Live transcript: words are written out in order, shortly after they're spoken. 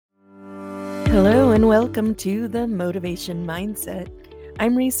Hello and welcome to the Motivation Mindset.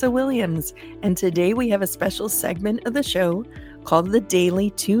 I'm Risa Williams, and today we have a special segment of the show called the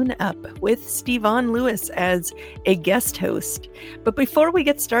Daily Tune-Up with Stevon Lewis as a guest host. But before we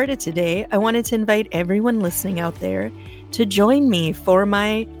get started today, I wanted to invite everyone listening out there to join me for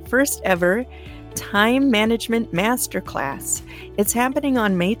my first ever Time Management Masterclass. It's happening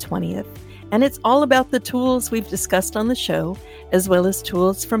on May 20th, and it's all about the tools we've discussed on the show, as well as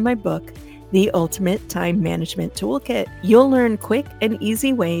tools from my book, The Ultimate Time Management Toolkit. You'll learn quick and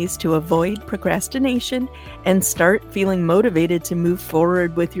easy ways to avoid procrastination and start feeling motivated to move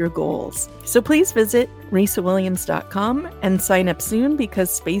forward with your goals. So please visit risawilliams.com and sign up soon because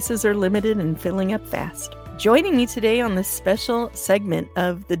spaces are limited and filling up fast. Joining me today on this special segment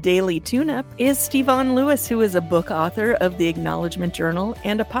of the Daily Tune-Up is Stevon Lewis, who is a book author of the Acknowledgement Journal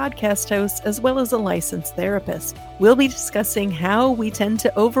and a podcast host, as well as a licensed therapist. We'll be discussing how we tend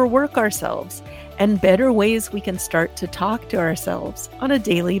to overwork ourselves and better ways we can start to talk to ourselves on a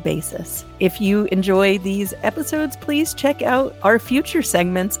daily basis. If you enjoy these episodes, please check out our future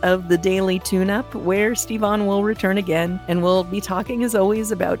segments of the Daily Tune-Up, where Stevon will return again, and we'll be talking, as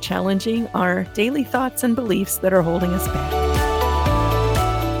always, about challenging our daily thoughts and beliefs that are holding us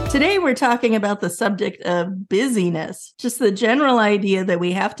back. Today, we're talking about the subject of busyness, just the general idea that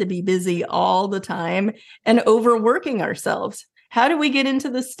we have to be busy all the time and overworking ourselves. How do we get into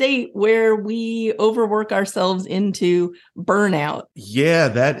the state where we overwork ourselves into burnout? Yeah,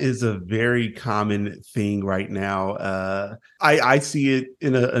 that is a very common thing right now. I see it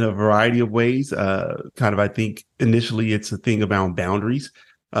in a variety of ways. I think initially it's a thing about boundaries.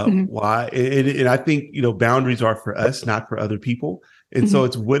 Why? And I think, boundaries are for us, not for other people. And so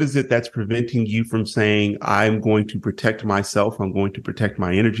it's, what is it that's preventing you from saying, I'm going to protect myself. I'm going to protect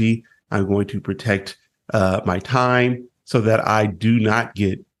my energy. I'm going to protect my time, so that I do not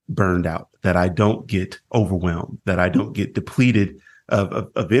get burned out, that I don't get overwhelmed, that I don't get depleted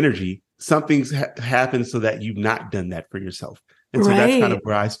of energy. Something's happened so that you've not done that for yourself. And so that's kind of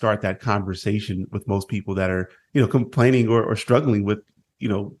where I start that conversation with most people that are, complaining or struggling with,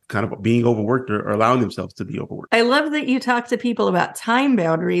 kind of being overworked or allowing themselves to be overworked. I love that you talk to people about time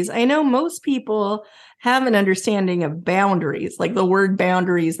boundaries. I know most people have an understanding of boundaries, like the word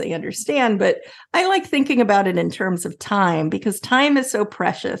boundaries they understand, but I like thinking about it in terms of time, because time is so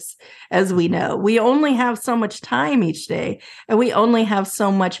precious, as we know. We only have so much time each day, and we only have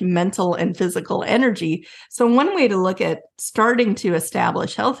so much mental and physical energy. So one way to look at starting to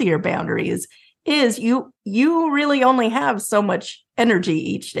establish healthier boundaries is you really only have so much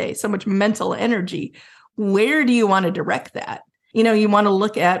energy each day, so much mental energy. Where do you want to direct that? You want to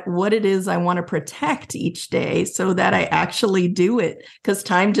look at what it is I want to protect each day so that I actually do it, because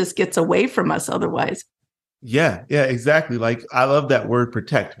time just gets away from us otherwise. Yeah, exactly. Like, I love that word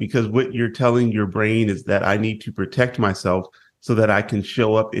protect, because what you're telling your brain is that I need to protect myself so that I can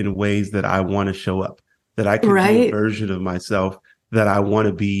show up in ways that I want to show up, that I can be a version of myself that I want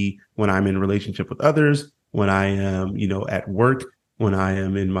to be when I'm in relationship with others, when I am, at work, when I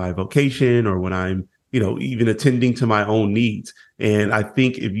am in my vocation, or when I'm, even attending to my own needs. And I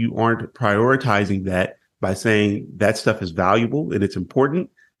think if you aren't prioritizing that by saying that stuff is valuable and it's important,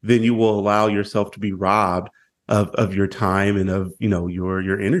 then you will allow yourself to be robbed of your time and of,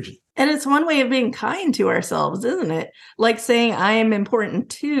 your energy. And it's one way of being kind to ourselves, isn't it? Like saying, I am important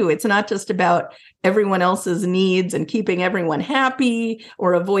too. It's not just about everyone else's needs and keeping everyone happy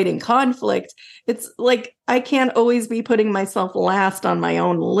or avoiding conflict. It's like, I can't always be putting myself last on my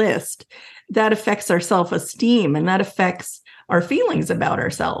own list. That affects our self-esteem, and that affects our feelings about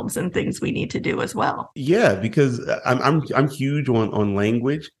ourselves and things we need to do as well. Yeah, because I'm huge on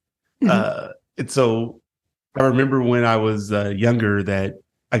language. And so I remember when I was younger that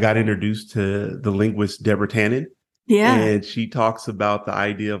I got introduced to the linguist Deborah Tannen. Yeah. And she talks about the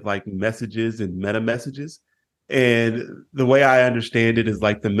idea of like messages and meta messages. And the way I understand it is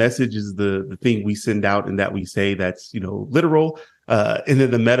like the message is the thing we send out and that we say that's, literal. And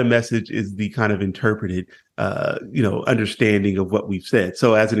then the meta message is the kind of interpreted, understanding of what we've said.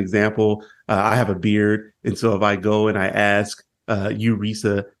 So as an example, I have a beard. And so if I go and I ask you,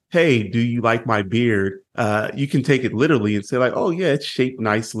 Risa, hey, do you like my beard? You can take it literally and say like, oh yeah, it's shaped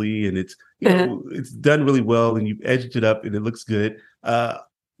nicely and it's, it's done really well and you've edged it up and it looks good.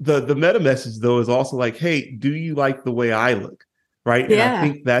 The meta message though is also like, hey, do you like the way I look? Right. Yeah. And I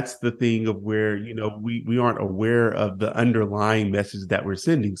think that's the thing of where, we aren't aware of the underlying message that we're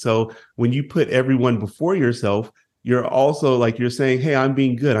sending. So when you put everyone before yourself, you're also like, you're saying, hey, I'm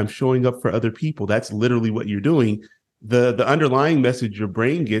being good. I'm showing up for other people. That's literally what you're doing. The underlying message your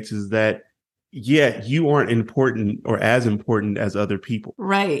brain gets is that yet you aren't important or as important as other people.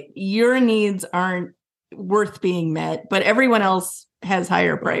 Right. Your needs aren't worth being met, but everyone else has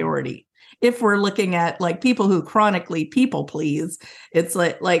higher priority. If we're looking at like people who chronically people please, it's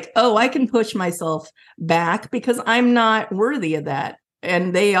like, oh, I can push myself back because I'm not worthy of that.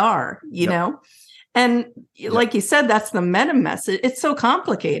 And they are, you Yep. know? And like you said, that's the meta message. It's so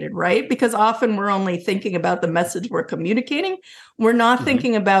complicated, right? Because often we're only thinking about the message we're communicating. We're not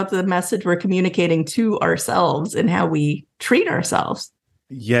thinking about the message we're communicating to ourselves and how we treat ourselves.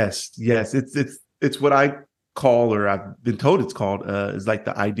 Yes, yes. It's what I call, or I've been told it's called, is like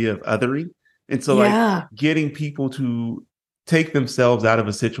the idea of othering. And so like Yeah. getting people to take themselves out of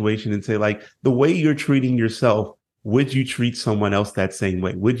a situation and say, like, the way you're treating yourself, would you treat someone else that same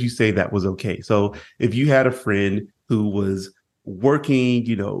way? Would you say that was okay? So if you had a friend who was working,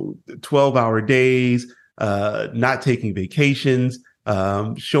 12-hour days, not taking vacations,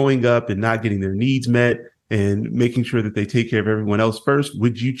 showing up and not getting their needs met, and making sure that they take care of everyone else first,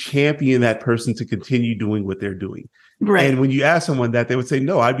 would you champion that person to continue doing what they're doing? Right. And when you ask someone that, they would say,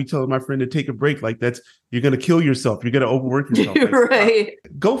 no, I'd be telling my friend to take a break. Like, you're going to kill yourself. You're going to overwork yourself. Like, right.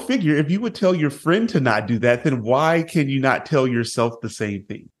 Go figure. If you would tell your friend to not do that, then why can you not tell yourself the same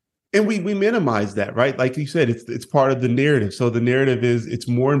thing? And we minimize that, right? Like you said, it's part of the narrative. So the narrative is, it's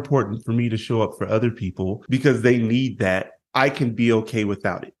more important for me to show up for other people because they need that. I can be okay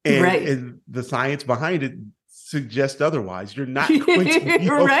without it. And the science behind it suggests otherwise. You're not going to be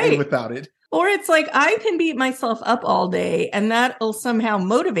okay without it. Or it's like, I can beat myself up all day and that'll somehow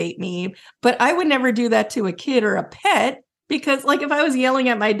motivate me. But I would never do that to a kid or a pet because, like, if I was yelling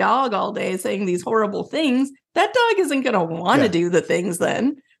at my dog all day saying these horrible things, that dog isn't going to want to do the things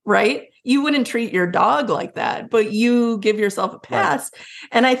then. Right? You wouldn't treat your dog like that, but you give yourself a pass. Right.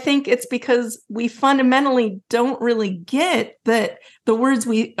 And I think it's because we fundamentally don't really get that the words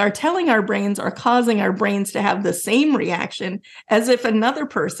we are telling our brains are causing our brains to have the same reaction as if another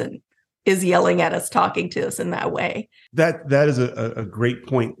person is yelling at us, talking to us in that way. That is a great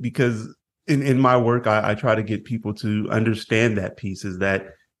point, because in my work, I try to get people to understand that piece is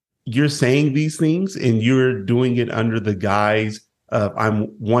that you're saying these things and you're doing it under the guise I'm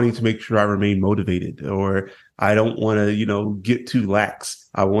wanting to make sure I remain motivated, or I don't want to, get too lax.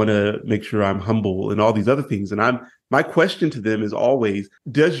 I want to make sure I'm humble and all these other things. And my question to them is always,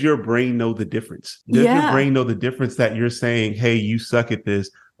 does your brain know the difference? Does your brain know the difference that you're saying, hey, you suck at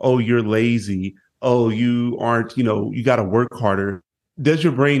this. Oh, you're lazy. Oh, you aren't, you got to work harder. Does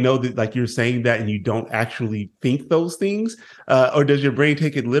your brain know that, like, you're saying that and you don't actually think those things? Or does your brain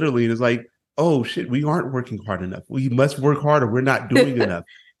take it literally and is like, oh shit, we aren't working hard enough. We must work harder. We're not doing enough.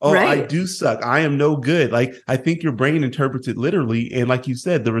 Oh, I do suck. I am no good. Like, I think your brain interprets it literally. And like you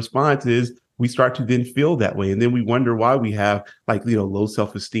said, the response is we start to then feel that way. And then we wonder why we have, like, low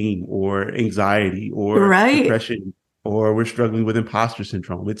self-esteem or anxiety or depression, or we're struggling with imposter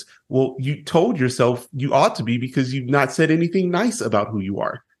syndrome. It's, well, you told yourself you ought to be because you've not said anything nice about who you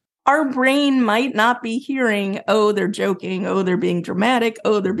are. Our brain might not be hearing, oh, they're joking. Oh, they're being dramatic.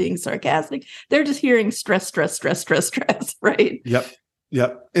 Oh, they're being sarcastic. They're just hearing stress, stress, stress, stress, stress, right?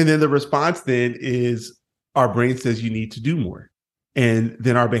 Yep. And then the response then is our brain says you need to do more. And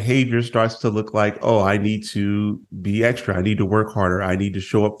then our behavior starts to look like, oh, I need to be extra. I need to work harder. I need to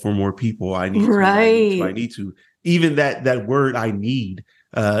show up for more people. I need to. Even that word, I need,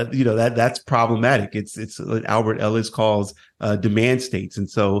 that's problematic. It's what Albert Ellis calls demand states. And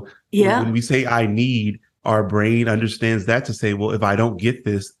so when we say I need, our brain understands that to say, well, if I don't get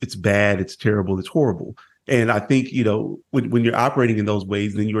this, it's bad, it's terrible, it's horrible. And I think, when you're operating in those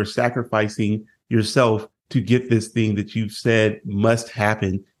ways, then you are sacrificing yourself to get this thing that you've said must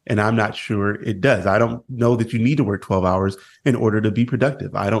happen. And I'm not sure it does. I don't know that you need to work 12 hours in order to be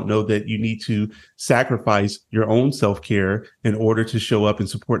productive. I don't know that you need to sacrifice your own self-care in order to show up and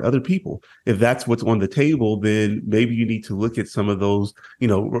support other people. If that's what's on the table, then maybe you need to look at some of those,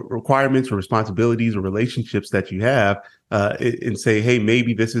 requirements or responsibilities or relationships that you have and say, hey,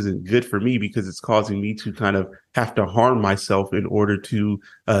 maybe this isn't good for me because it's causing me to kind of have to harm myself in order to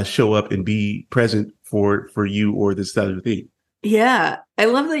show up and be present for you or this other thing. Yeah, I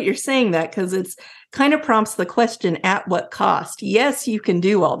love that you're saying that because it's kind of prompts the question, at what cost? Yes, you can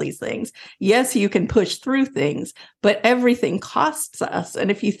do all these things. Yes, you can push through things, but everything costs us. And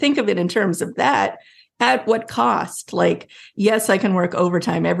if you think of it in terms of that, at what cost? Like, yes, I can work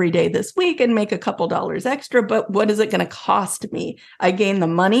overtime every day this week and make a couple dollars extra, but what is it going to cost me? I gain the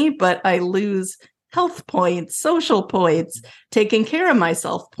money, but I lose health points, social points, taking care of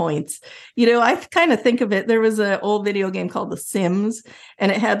myself points. I kind of think of it. There was an old video game called The Sims,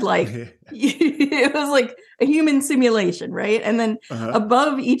 and it had it was like a human simulation, right? And then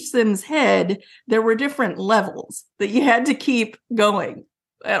above each Sim's head, there were different levels that you had to keep going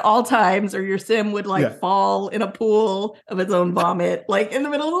at all times, or your Sim would fall in a pool of its own vomit, like in the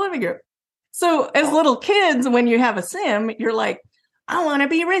middle of the living room. So as little kids, when you have a Sim, you're like, I want to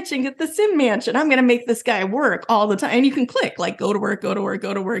be rich and get the Sim mansion. I'm going to make this guy work all the time. And you can click like, go to work, go to work,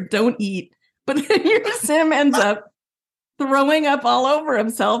 go to work, don't eat. But then your Sim ends up throwing up all over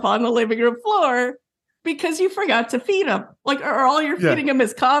himself on the living room floor because you forgot to feed him. Or all you're feeding him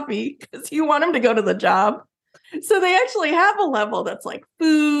is coffee because you want him to go to the job. So they actually have a level that's like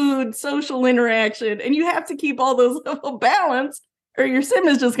food, social interaction, and you have to keep all those level balanced or your Sim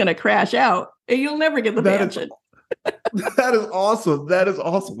is just going to crash out and you'll never get the mansion. That is awesome. That is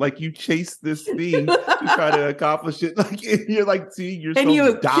awesome. Like you chase this thing to try to accomplish it. Like you're like seeing yourself and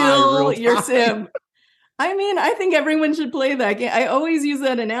you die kill your Sim. I mean, I think everyone should play that game. I always use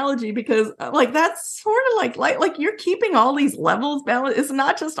that analogy because that's sort of like you're keeping all these levels balanced. It's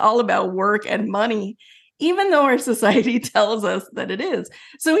not just all about work and money, even though our society tells us that it is.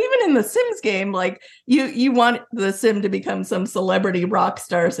 So even in the Sims game, you want the Sim to become some celebrity rock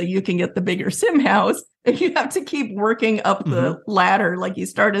star so you can get the bigger Sim house. And you have to keep working up the ladder. Like you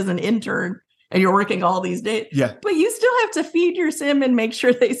start as an intern and you're working all these days. Yeah. But you still have to feed your Sim and make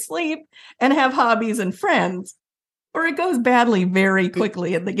sure they sleep and have hobbies and friends. Or it goes badly very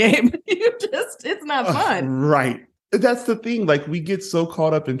quickly in the game. It's not fun. Right. That's the thing. Like we get so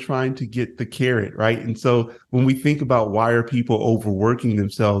caught up in trying to get the carrot, right? And so when we think about why are people overworking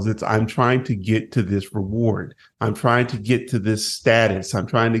themselves, it's I'm trying to get to this reward. I'm trying to get to this status. I'm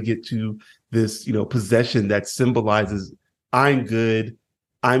trying to get to this, possession that symbolizes I'm good,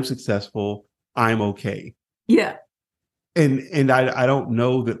 I'm successful, I'm okay. Yeah. And I don't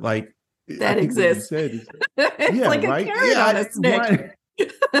know that that exists. It's like a carrot on a stick. Right.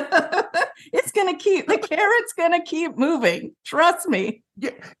 It's gonna keep the carrot's gonna keep moving. Trust me.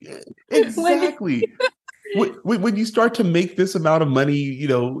 Yeah, exactly. When you start to make this amount of money,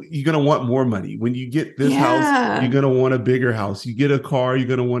 you're gonna want more money. When you get this house, you're gonna want a bigger house. You get a car, you're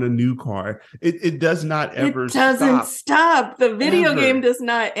gonna want a new car. It does not ever. It doesn't stop. The video game does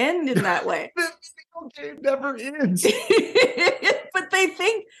not end in that way. The video game never ends.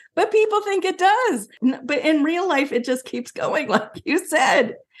 But people think it does. But in real life, it just keeps going, like you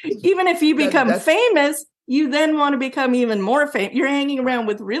said. Even if you become famous, you then want to become even more famous. You're hanging around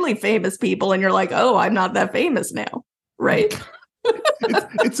with really famous people and you're like, oh, I'm not that famous now. Right.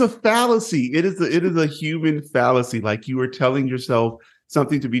 It's a fallacy. It is a human fallacy. Like you are telling yourself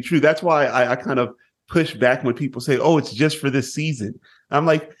something to be true. That's why I kind of push back when people say, oh, it's just for this season. I'm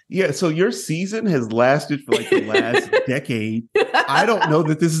like, yeah, so your season has lasted for the last decade. I don't know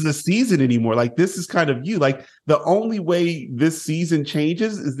that this is a season anymore. This is kind of you. The only way this season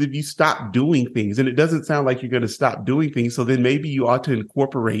changes is if you stop doing things. And it doesn't sound like you're going to stop doing things. So then maybe you ought to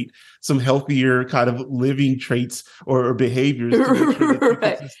incorporate some healthier kind of living traits or behaviors to make sure that you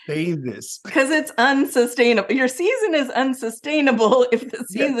can sustain this. Because it's unsustainable. Your season is unsustainable if the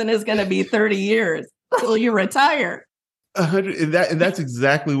season is going to be 30 years till you retire. 100, and that's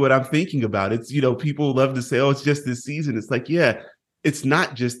exactly what I'm thinking about. It's, people love to say, oh, it's just this season. It's like, yeah, it's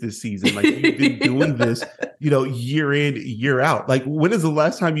not just this season. You've been doing this, year in, year out. When is the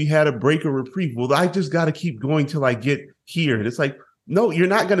last time you had a break or reprieve? Well, I just got to keep going till I get here. And it's like, no, you're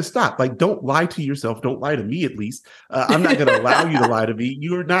not going to stop. Don't lie to yourself. Don't lie to me, at least. I'm not going to allow you to lie to me.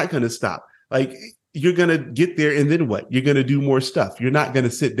 You're not going to stop. You're going to get there. And then what? You're going to do more stuff. You're not going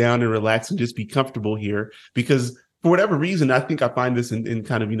to sit down and relax and just be comfortable here because for whatever reason, I think I find this in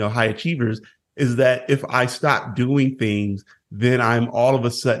kind of, high achievers is that if I stop doing things, then I'm all of a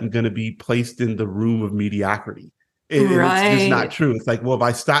sudden going to be placed in the room of mediocrity. And it's just not true. It's like, well, if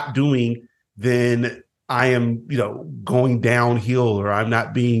I stop doing, then I am, going downhill or I'm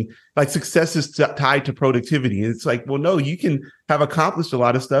not being success is tied to productivity. And it's like, well, no, you can have accomplished a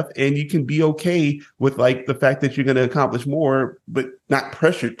lot of stuff and you can be okay with the fact that you're going to accomplish more, but not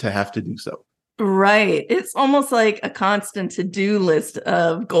pressured to have to do so. Right. It's almost like a constant to-do list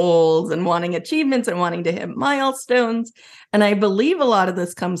of goals and wanting achievements and wanting to hit milestones. And I believe a lot of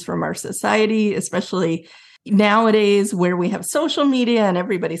this comes from our society, especially nowadays where we have social media and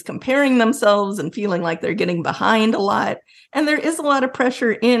everybody's comparing themselves and feeling like they're getting behind a lot. And there is a lot of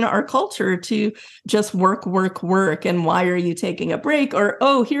pressure in our culture to just work, work, work. And why are you taking a break? Or,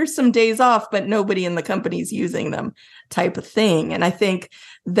 oh, here's some days off, but nobody in the company's using them type of thing. And I think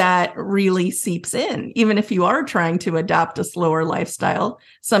that really seeps in. Even if you are trying to adopt a slower lifestyle,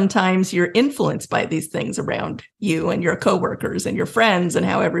 sometimes you're influenced by these things around you and your coworkers and your friends and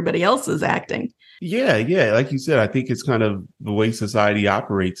how everybody else is acting. Yeah, yeah. Like you said, I think it's kind of the way society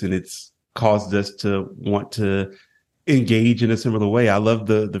operates, and it's caused us to want to engage in a similar way. I love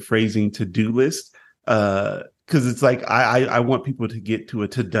the phrasing to-do list, because it's like I want people to get to a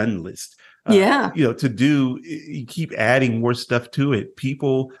to-done list. To do, you keep adding more stuff to it.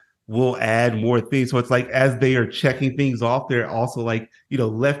 People will add more things. So it's like as they are checking things off, they're also like,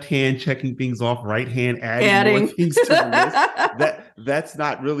 left hand checking things off, right hand adding more things to the list. That's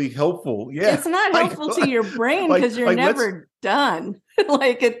not really helpful. Yeah. It's not helpful to your brain because you're never done.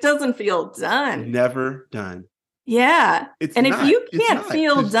 Like it doesn't feel done. Never done. Yeah. If you can't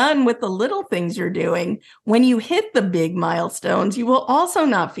feel done with the little things you're doing, when you hit the big milestones, you will also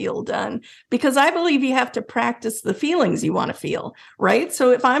not feel done, because I believe you have to practice the feelings you want to feel, right?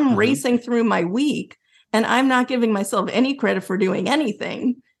 So if I'm racing through my week and I'm not giving myself any credit for doing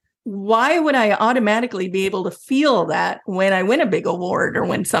anything, why would I automatically be able to feel that when I win a big award or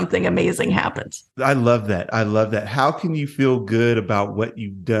when something amazing happens? I love that. I love that. How can you feel good about what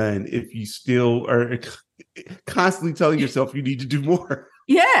you've done if you still are constantly telling yourself you need to do more?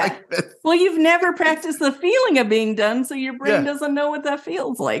 Yeah. Well, you've never practiced the feeling of being done, so your brain doesn't know what that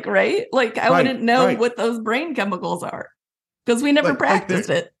feels like, right? Like I wouldn't know what those brain chemicals are because we never practiced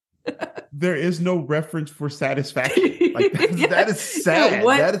it. There is no reference for satisfaction. Like that is sad.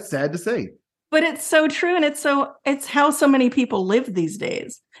 That is sad to say. But it's so true. And it's how so many people live these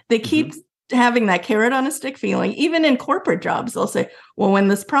days. They keep having that carrot on a stick feeling. Even in corporate jobs, they'll say, well, when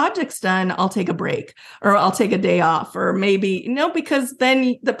this project's done, I'll take a break or I'll take a day off, or maybe, because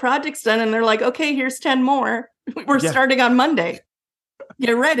then the project's done and they're like, okay, here's 10 more. We're starting on Monday.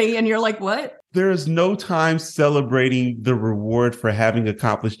 Get ready. And you're like, what? There is no time celebrating the reward for having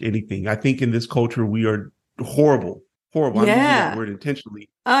accomplished anything. I think in this culture, we are horrible. I'm using that word intentionally.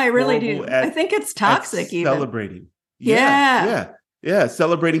 I really do. I think it's toxic even. Celebrating. Yeah.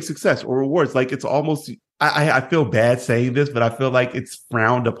 Celebrating success or rewards. Like it's almost, I feel bad saying this, but I feel like it's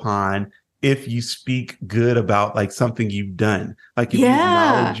frowned upon if you speak good about like something you've done. Like if you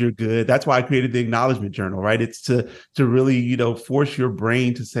acknowledge you're good. That's why I created the acknowledgement journal, right? It's to really, force your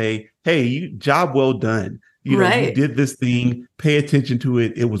brain to say, hey, job well done. You did this thing, pay attention to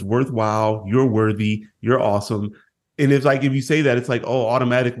it. It was worthwhile. You're worthy. You're awesome. And it's like, if you say that, it's like, oh,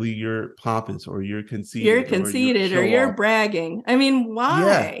 automatically you're pompous or you're conceited. You're conceited or you're bragging. I mean,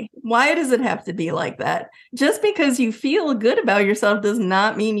 why? Yeah. Why does it have to be like that? Just because you feel good about yourself does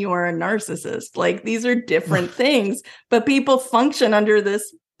not mean you are a narcissist. Like these are different things, but people function under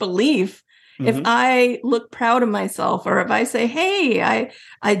this belief. If I look proud of myself, or if I say, hey,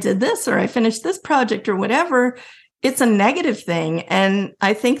 I did this, or I finished this project or whatever, it's a negative thing. And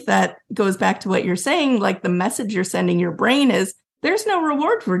I think that goes back to what you're saying, like the message you're sending your brain is there's no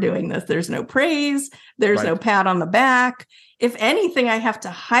reward for doing this. There's no praise. There's no pat on the back. If anything, I have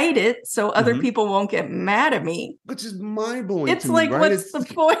to hide it so other people won't get mad at me. Which is mind-blowing. It's like, what's the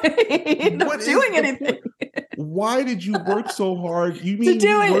point of doing anything? Why did you work so hard? You mean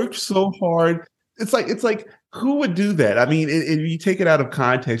you worked so hard? It's like, who would do that? I mean, if you take it out of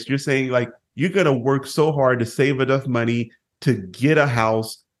context, you're saying like, you're going to work so hard to save enough money to get a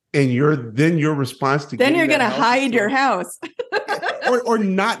house, and your response to then you're going to hide your house or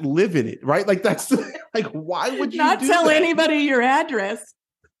not live in it, right? Like that's like, why would you not tell anybody your address?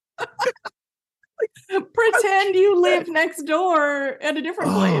 Pretend you live next door at a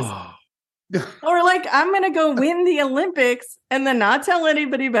different place. Or like, I'm going to go win the Olympics and then not tell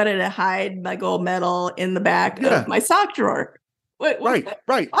anybody about it, to hide my gold medal in the back of my sock drawer. Right.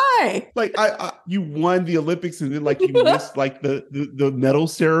 Why? Like you won the Olympics and then like you missed like the medal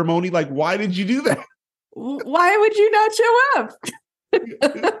ceremony. Like, why did you do that? Why would you not show up?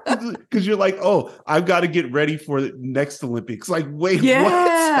 Because you're like, oh, I've got to get ready for the next Olympics. Like, wait,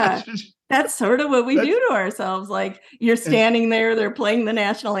 what? That's sort of what we do to ourselves. Like you're standing there, they're playing the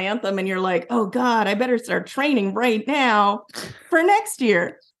national anthem, and you're like, oh God, I better start training right now for next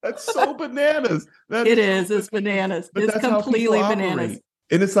year. That's so bananas. It's bananas. It's completely bananas.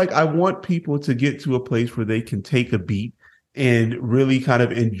 And it's like, I want people to get to a place where they can take a beat and really kind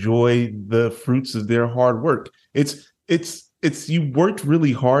of enjoy the fruits of their hard work. It's you worked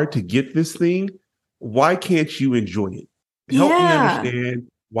really hard to get this thing. Why can't you enjoy it? Help me understand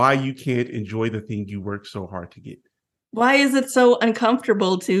why you can't enjoy the thing you work so hard to get. Why is it so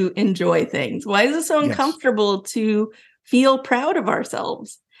uncomfortable to enjoy things? Why is it so Yes. uncomfortable to feel proud of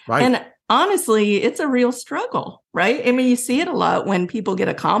ourselves? Right. And honestly, it's a real struggle, right? I mean, you see it a lot when people get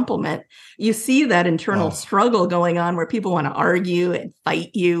a compliment. You see that internal Oh, struggle going on where people want to argue and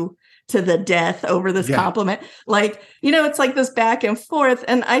fight you to the death over this yeah. compliment. Like, it's like this back and forth.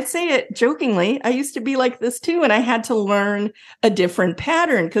 And I say it jokingly. I used to be like this too. And I had to learn a different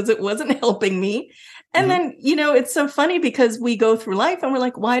pattern because it wasn't helping me. And Mhm. then, it's so funny because we go through life and we're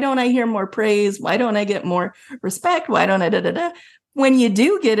like, why don't I hear more praise? Why don't I get more respect? Why don't I da da da? When you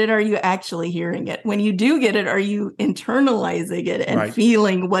do get it, are you actually hearing it? When you do get it, are you internalizing it and Right.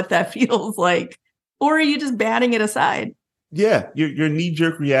 feeling what that feels like? Or are you just batting it aside? Yeah. Your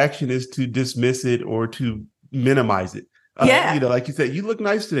knee-jerk reaction is to dismiss it or to minimize it. Yeah. Like you said, you look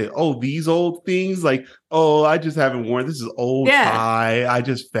nice today. Oh, these old things, like, oh, I just haven't worn this is old Yeah. tie. I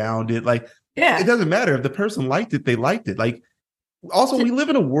just found it. Like, it Yeah. doesn't matter if the person liked it, they liked it. Like, also, we live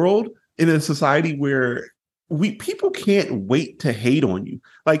in a world, in a society where people can't wait to hate on you.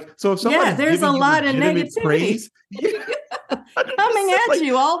 Like, so if Yeah. somebody's There's a giving you lot of legitimate negativity praise, yeah, coming 100%, at like,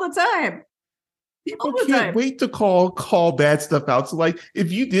 you all the time. All people the can't time. wait to call bad stuff out. So, like,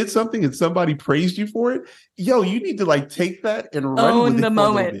 if you did something and somebody praised you for it, yo, you need to like take that and run with Own the it for a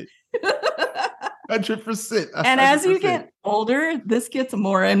little moment. bit. 100%. And as you 100%. get older, this gets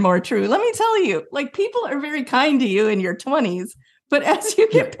more and more true. Let me tell you, like people are very kind to you in your 20s, but as you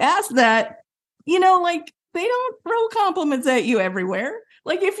Yeah. get past that, like they don't throw compliments at you everywhere.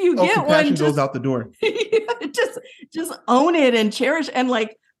 Like if you get Compassion one, goes out the door. just own it and cherish and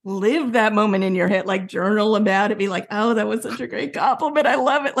like live that moment in your head, like journal about it, be like, oh, that was such a great compliment. I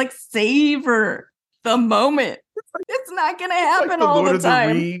love it. Like savor the moment. It's not going to happen Like the all Lord the of the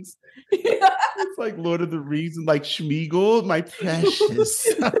time. Rings. It's like Lord of the Rings and like Schmeagol, my precious.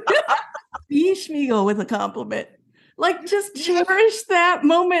 Be Schmiegel with a compliment. Like just cherish that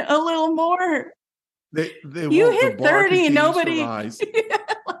moment a little more. They You won't. The hit bar 30, continues to nobody rise.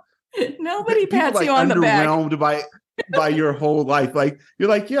 nobody People pats you like on the back. underwhelmed by your whole life. Like you're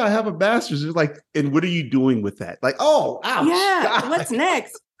like, yeah, I have a master's. It's like, and what are you doing with that? Like, oh, ouch, Yeah, God. what's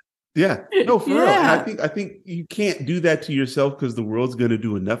next? Yeah, no, for real. And Yeah. I think you can't do that to yourself because the world's going to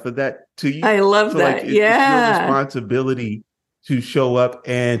do enough of that to you. I love So like, that. it's your Yeah. responsibility to show up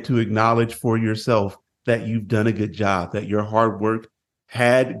and to acknowledge for yourself that you've done a good job, that your hard work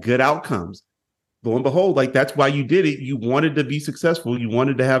had good outcomes. Lo and behold, like that's why you did it. You wanted to be successful. You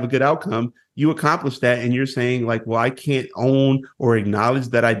wanted to have a good outcome. You accomplished that. And you're saying, like, well, I can't own or acknowledge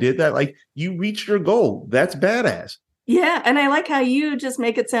that I did that. Like, you reached your goal. That's badass. Yeah. And I like how you just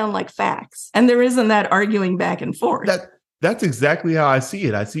make it sound like facts. And there isn't that arguing back and forth. That's exactly how I see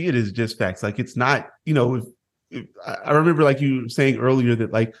it. I see it as just facts. Like, it's not, if I remember like you saying earlier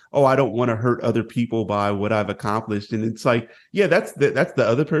that like, oh, I don't want to hurt other people by what I've accomplished. And it's like, yeah, that's the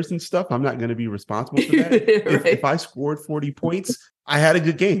other person's stuff. I'm not going to be responsible for that. Right. If I scored 40 points, I had a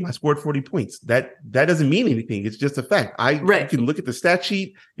good game. I scored 40 points. That doesn't mean anything. It's just a fact. You can look at the stat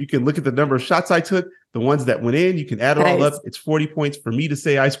sheet. You can look at the number of shots I took, the ones that went in. You can add it all up. It's 40 points. For me to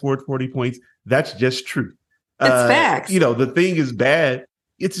say I scored 40 points, that's just true. It's facts. The thing is bad.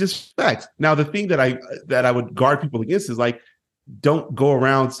 It's just facts. Now, the thing that I would guard people against is like, don't go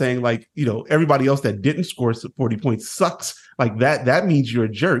around saying like, everybody else that didn't score 40 points sucks. Like that means you're a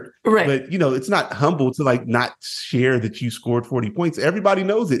jerk. Right. But, it's not humble to like not share that you scored 40 points. Everybody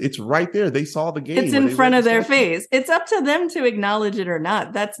knows it. It's right there. They saw the game. It's in front of their face. It's up to them to acknowledge it or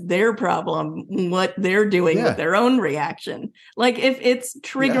not. That's their problem, what they're doing with their own reaction. Like if it's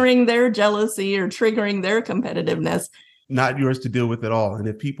triggering their jealousy or triggering their competitiveness, not yours to deal with at all. And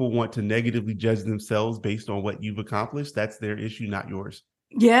if people want to negatively judge themselves based on what you've accomplished, that's their issue, not yours.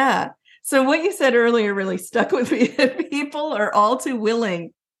 Yeah. So what you said earlier really stuck with me. People are all too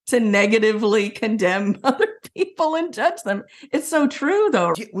willing to negatively condemn other people and judge them. It's so true,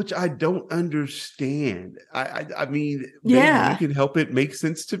 though. Which I don't understand. I mean, maybe you can help it make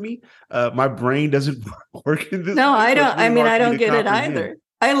sense to me. My brain doesn't work in this. No, I don't. Really I don't get it either.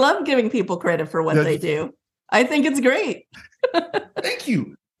 I love giving people credit for what they do. I think it's great. Thank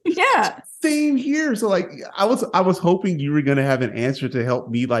you. Yeah. Same here. So like I was hoping you were gonna have an answer to help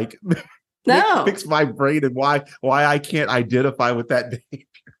me like fix my brain and why I can't identify with that behavior.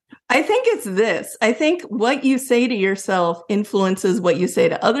 I think it's this. I think what you say to yourself influences what you say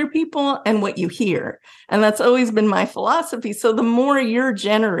to other people and what you hear. And that's always been my philosophy. So the more you're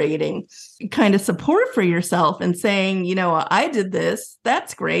generating kind of support for yourself and saying, I did this,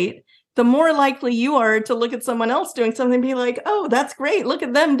 that's great, the more likely you are to look at someone else doing something and be like, oh, that's great. Look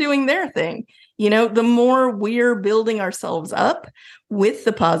at them doing their thing. The more we're building ourselves up with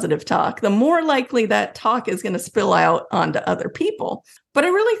the positive talk, the more likely that talk is going to spill out onto other people. But I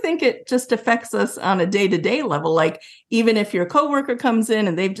really think it just affects us on a day-to-day level. Like, even if your coworker comes in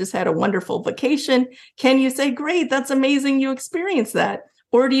and they've just had a wonderful vacation, can you say, great, that's amazing you experienced that?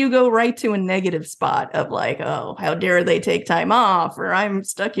 Or do you go right to a negative spot of like, oh, how dare they take time off? Or I'm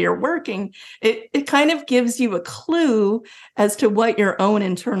stuck here working. It kind of gives you a clue as to what your own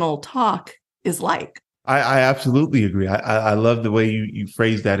internal talk is like. I absolutely agree. I love the way you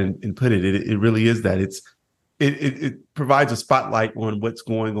phrase that and put it. It really is that. It provides a spotlight on what's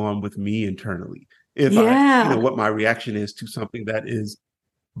going on with me internally. If what my reaction is to something that is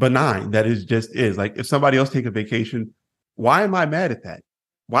benign, that is like, if somebody else take a vacation, why am I mad at that?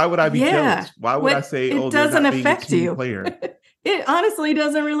 Why would I be jealous? Why would I say, it doesn't affect you? Player? It honestly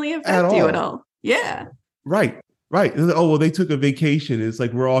doesn't really affect you at all. Yeah. Right. Oh, well, they took a vacation. It's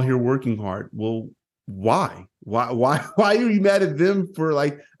like, we're all here working hard. Well, why? Why are you mad at them for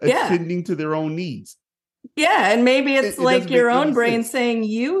like attending to their own needs? Yeah. And maybe it's like your own brain saying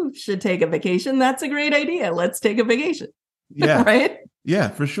you should take a vacation. That's a great idea. Let's take a vacation. Yeah. Right. Yeah,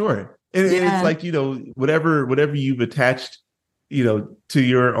 for sure. And it's like, whatever you've attached, to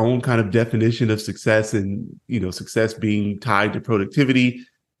your own kind of definition of success, and, success being tied to productivity,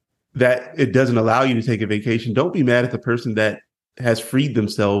 that it doesn't allow you to take a vacation. Don't be mad at the person that has freed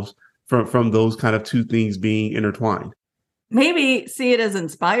themselves from those kind of two things being intertwined. Maybe see it as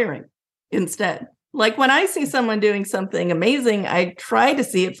inspiring instead. Like, when I see someone doing something amazing, I try to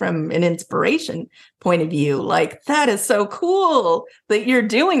see it from an inspiration point of view. Like, that is so cool that you're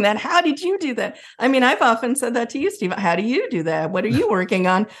doing that. How did you do that? I mean, I've often said that to you, Steve. How do you do that? What are you working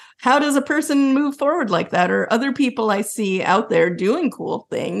on? How does a person move forward like that? Or other people I see out there doing cool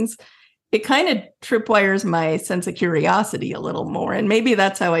things. It kind of tripwires my sense of curiosity a little more. And maybe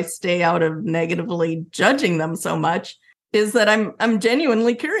that's how I stay out of negatively judging them so much, is that I'm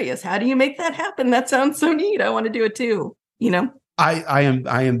genuinely curious. How do you make that happen? That sounds so neat. I want to do it too. I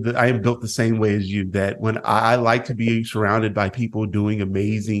am built the same way as you, that when I like to be surrounded by people doing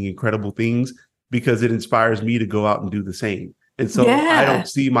amazing, incredible things, because it inspires me to go out and do the same. And so I don't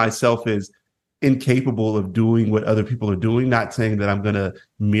see myself as incapable of doing what other people are doing. Not saying that I'm going to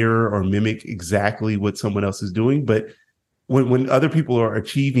mirror or mimic exactly what someone else is doing, but when other people are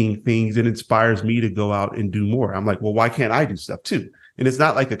achieving things, it inspires me to go out and do more. I'm like, well, why can't I do stuff too? And it's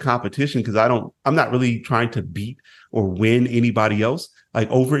not like a competition, because I'm not really trying to beat or win anybody else, like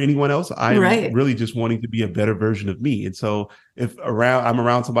over anyone else. I'm really just wanting to be a better version of me. And so if I'm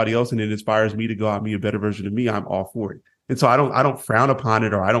around somebody else and it inspires me to go out and be a better version of me, I'm all for it. And so I don't frown upon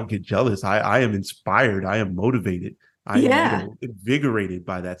it, or I don't get jealous. I am inspired. I am motivated. I am invigorated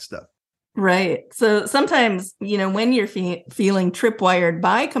by that stuff. Right. So sometimes, when you're feeling tripwired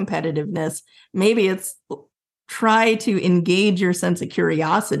by competitiveness, maybe it's try to engage your sense of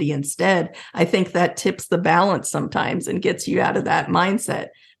curiosity instead. I think that tips the balance sometimes and gets you out of that mindset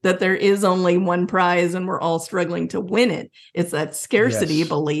that there is only one prize and we're all struggling to win it. It's that scarcity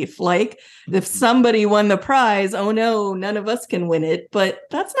belief. Like, if somebody won the prize, oh no, none of us can win it. But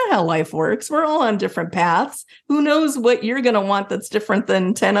that's not how life works. We're all on different paths. Who knows what you're going to want that's different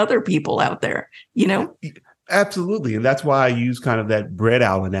than 10 other people out there, Absolutely. And that's why I use kind of that bread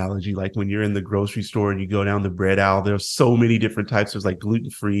aisle analogy. Like, when you're in the grocery store and you go down the bread aisle, there's so many different types. There's like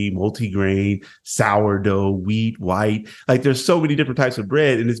gluten-free, multigrain, sourdough, wheat, white. Like, there's so many different types of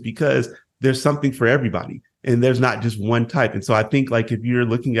bread. And it's because there's something for everybody. And there's not just one type. And so I think, like, if you're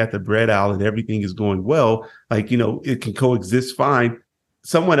looking at the bread aisle and everything is going well, like, it can coexist fine.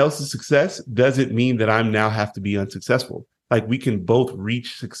 Someone else's success doesn't mean that I'm now have to be unsuccessful. Like, we can both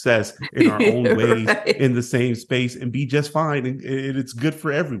reach success in our own ways in the same space and be just fine. And it's good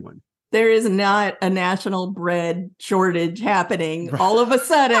for everyone. There is not a national bread shortage happening all of a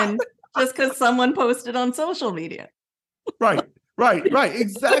sudden just because someone posted on social media. Right.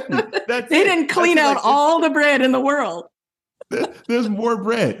 Exactly. They didn't clean out all the bread in the world. There's more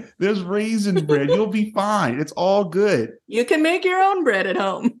bread. There's raisin bread. You'll be fine. It's all good. You can make your own bread at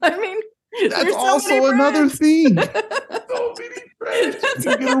home. I mean, that's also another thing. So many breads.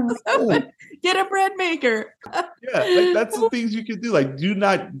 Get a bread maker. Like, that's the things you can do. Like, do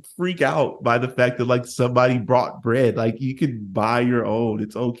not freak out by the fact that, like, somebody brought bread. Like, you can buy your own.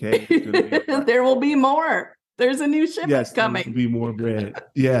 It's okay. There will be more. There's a new shipment coming. There will be more bread.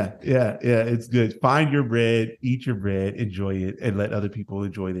 Yeah. It's good. Find your bread, eat your bread, enjoy it, and let other people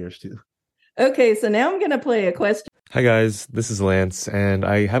enjoy theirs too. Okay, so now I'm going to play a question. Hi guys, this is Lance, and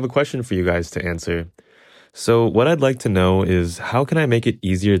I have a question for you guys to answer. So what I'd like to know is how can I make it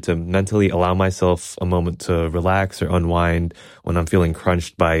easier to mentally allow myself a moment to relax or unwind when I'm feeling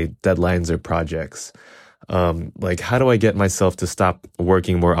crunched by deadlines or projects? Like how do I get myself to stop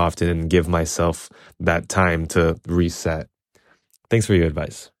working more often and give myself that time to reset? Thanks for your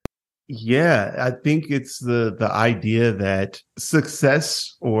advice. Yeah, I think it's the idea that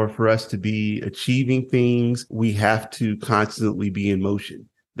success, or for us to be achieving things, we have to constantly be in motion.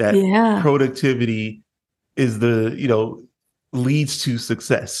 That Yeah. productivity is leads to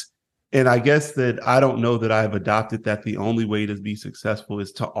success. And I guess that I don't know that I've adopted that the only way to be successful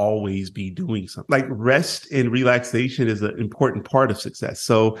is to always be doing something. Like rest and relaxation is an important part of success.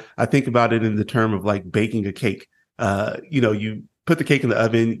 So I think about it in the term of like baking a cake. You put the cake in the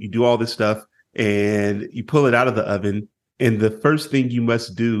oven, you do all this stuff, and you pull it out of the oven. And the first thing you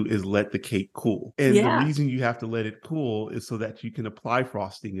must do is let the cake cool. And the reason you have to let it cool is so that you can apply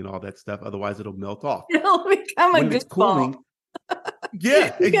frosting and all that stuff. Otherwise, it'll melt off. It'll become when a it's good cooling. ball.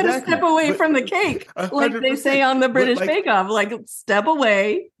 Yeah, you exactly. got to step away from the cake, like they say on the British Bake Off. Like step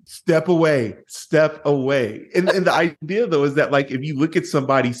away. Step away. And the idea though is that like if you look at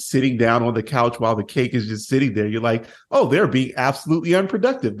somebody sitting down on the couch while the cake is just sitting there, you're like, oh, they're being absolutely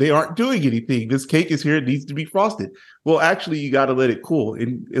unproductive. They aren't doing anything. This cake is here. It needs to be frosted. Well, actually, you got to let it cool.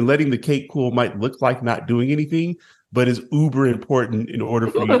 And letting the cake cool might look like not doing anything, but is uber important in order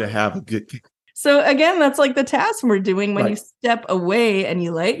for you to have a good cake. So again, that's like the task we're doing when you step away and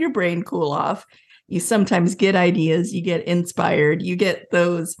you let your brain cool off. You sometimes get ideas, you get inspired, you get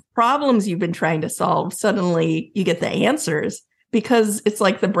those problems you've been trying to solve. Suddenly you get the answers because it's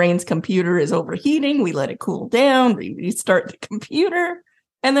like the brain's computer is overheating. We let it cool down, we restart the computer,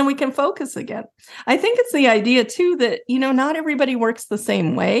 and then we can focus again. I think it's the idea too that, not everybody works the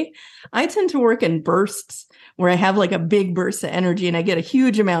same way. I tend to work in bursts where I have like a big burst of energy and I get a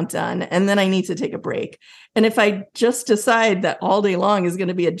huge amount done, and then I need to take a break. And if I just decide that all day long is going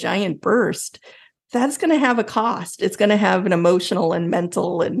to be a giant burst, that's going to have a cost. It's going to have an emotional and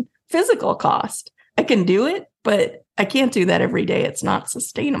mental and physical cost. I can do it, but I can't do that every day. It's not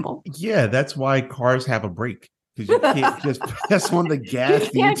sustainable. Yeah, that's why cars have a brake, because you can't just press on the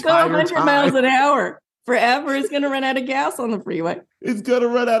gas. You can't go 100 miles an hour forever. It's going to run out of gas on the freeway. It's going to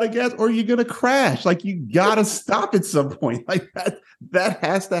run out of gas, or you're going to crash. Like you got to stop at some point. Like that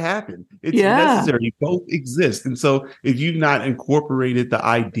has to happen. It's necessary. Both exist. And so if you've not incorporated the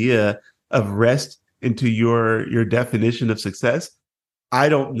idea of rest into your definition of success, I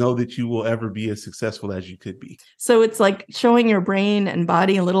don't know that you will ever be as successful as you could be. So it's like showing your brain and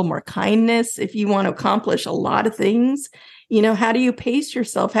body a little more kindness. If you want to accomplish a lot of things, how do you pace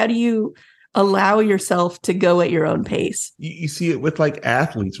yourself? How do you allow yourself to go at your own pace? You see it with like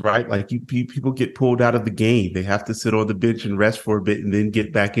athletes, right? Like people get pulled out of the game. They have to sit on the bench and rest for a bit and then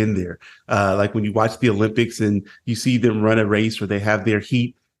get back in there. Like when you watch the Olympics and you see them run a race or they have their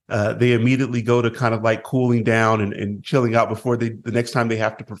heat, they immediately go to kind of like cooling down and chilling out before the next time they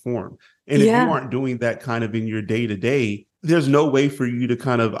have to perform. And if you aren't doing that kind of in your day to day, there's no way for you to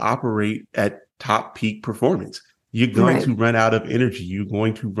kind of operate at top peak performance. You're going to run out of energy. You're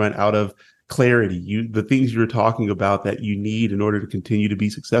going to run out of clarity. The things you're talking about that you need in order to continue to be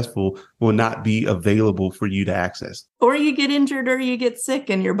successful will not be available for you to access. Or you get injured or you get sick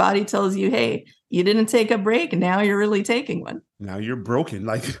and your body tells you, hey, you didn't take a break. And now you're really taking one. Now you're broken.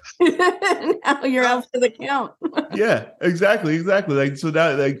 Like now you're out for the count. Yeah, exactly. Like, so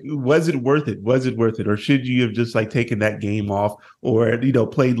now, like, was it worth it? Or should you have just like taken that game off, or,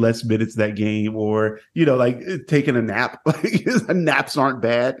 played less minutes that game, or, like taken a nap? Like naps aren't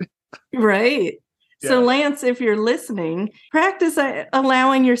bad. Right. Yeah. So Lance, if you're listening, practice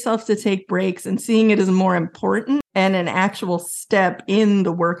allowing yourself to take breaks and seeing it as more important and an actual step in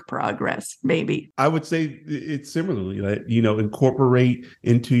the work progress, maybe. I would say it's similarly, like, incorporate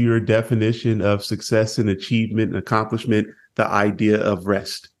into your definition of success and achievement and accomplishment the idea of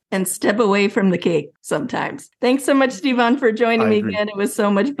rest. And step away from the cake sometimes. Thanks so much, Stevon, for joining me again. It was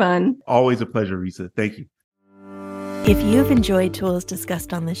so much fun. Always a pleasure, Risa. Thank you. If you've enjoyed tools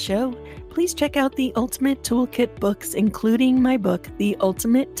discussed on this show, please check out the Ultimate Toolkit books, including my book, The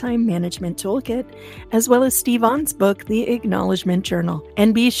Ultimate Time Management Toolkit, as well as Stevon's book, The Acknowledgement Journal.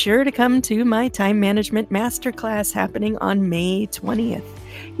 And be sure to come to my time management masterclass happening on May 20th.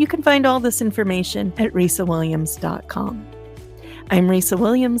 You can find all this information at risawilliams.com. I'm Risa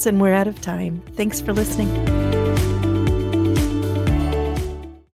Williams, and we're out of time. Thanks for listening.